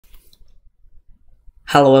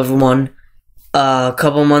Hello everyone. A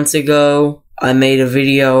couple months ago, I made a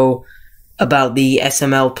video about the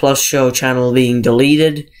SML Plus show channel being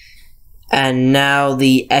deleted, and now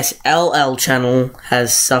the SLL channel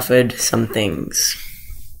has suffered some things.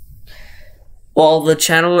 While the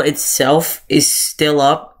channel itself is still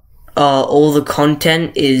up, all the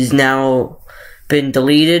content is now been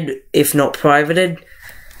deleted, if not privated.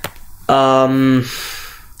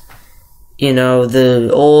 You know,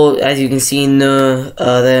 as you can see in there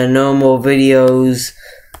are no more videos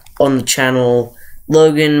on the channel.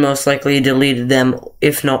 Logan most likely deleted them,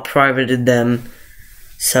 if not privated them.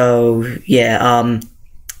 So, yeah,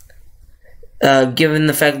 given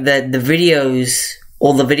the fact that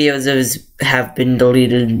all the videos have been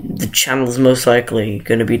deleted, the channel's most likely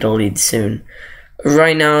gonna be deleted soon.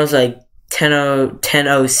 Right now it's like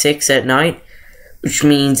 10:06 at night, which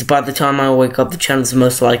means by the time I wake up, the channel's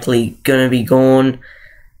most likely gonna be gone.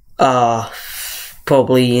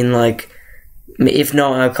 Probably in if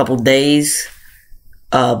not a couple days.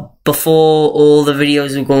 Before all the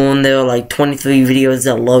videos were gone, there were like 23 videos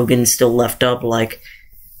that Logan still left up. Like,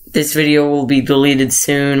 this video will be deleted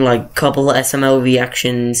soon, like couple of SML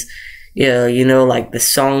reactions. Yeah, you know, like the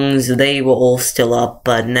songs, they were all still up,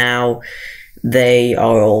 but now they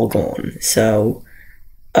are all gone. So,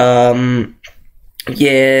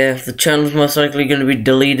 yeah, the channel's most likely going to be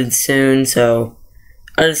deleted soon, so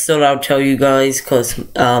I just thought I'd tell you guys, because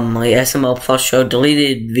my SML Plus show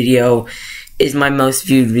deleted video is my most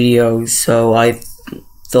viewed video, so I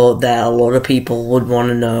thought that a lot of people would want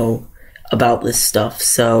to know about this stuff.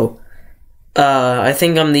 So, I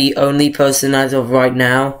think I'm the only person as of right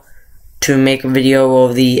now to make a video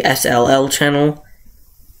of the SLL channel.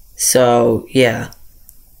 So, yeah.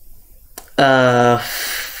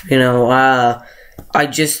 You know, I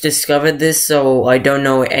just discovered this, so I don't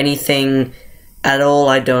know anything at all.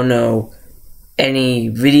 I don't know any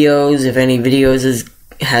videos, if any videos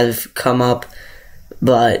have come up.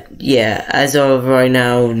 But, yeah, as of right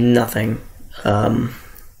now, nothing. When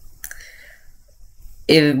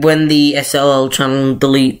the SLL channel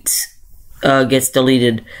gets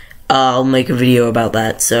deleted, I'll make a video about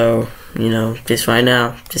that. So, you know, just right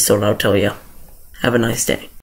now, just thought I'll tell you. Have a nice day.